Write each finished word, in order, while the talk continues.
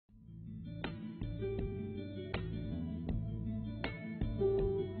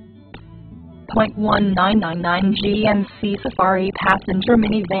2.1999 GMC Safari Passenger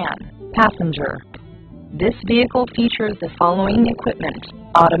Minivan. Passenger. This vehicle features the following equipment: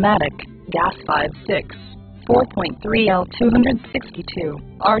 automatic, gas 5.6, 4.3L 262,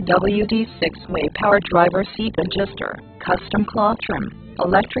 RWD 6-way power driver seat adjuster, custom cloth trim,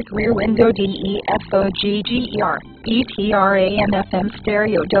 electric rear window DEFOGGER, ETR AM/FM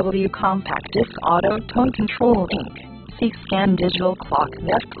stereo W compact disc auto tone control Inc. Scan digital clock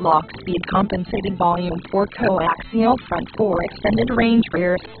left lock speed compensated volume 4 coaxial front 4 extended range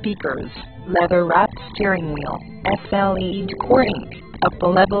rear speakers, leather wrapped steering wheel, SLE decor Inc.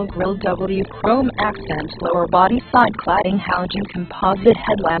 Up-level grille W chrome accent lower body side cladding halogen composite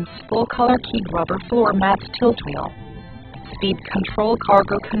headlamps full color keyed rubber floor mats tilt wheel. Speed control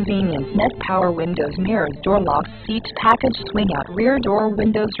cargo convenience net power windows mirrors door locks seat package swing out rear door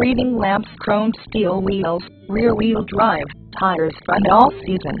windows reading lamps chromed steel wheels rear wheel drive tires front all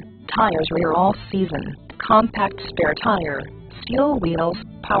season tires rear all season compact spare tire steel wheels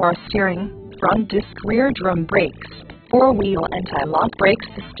power steering front disc rear drum brakes 4-wheel anti-lock brake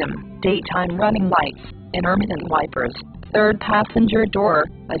system daytime running lights intermittent wipers third passenger door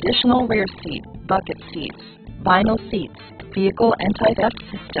additional rear seat bucket seats vinyl seats vehicle anti-theft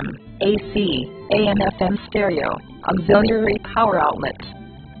system, AC, AM/FM stereo, auxiliary power outlet.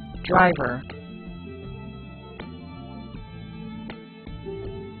 Driver.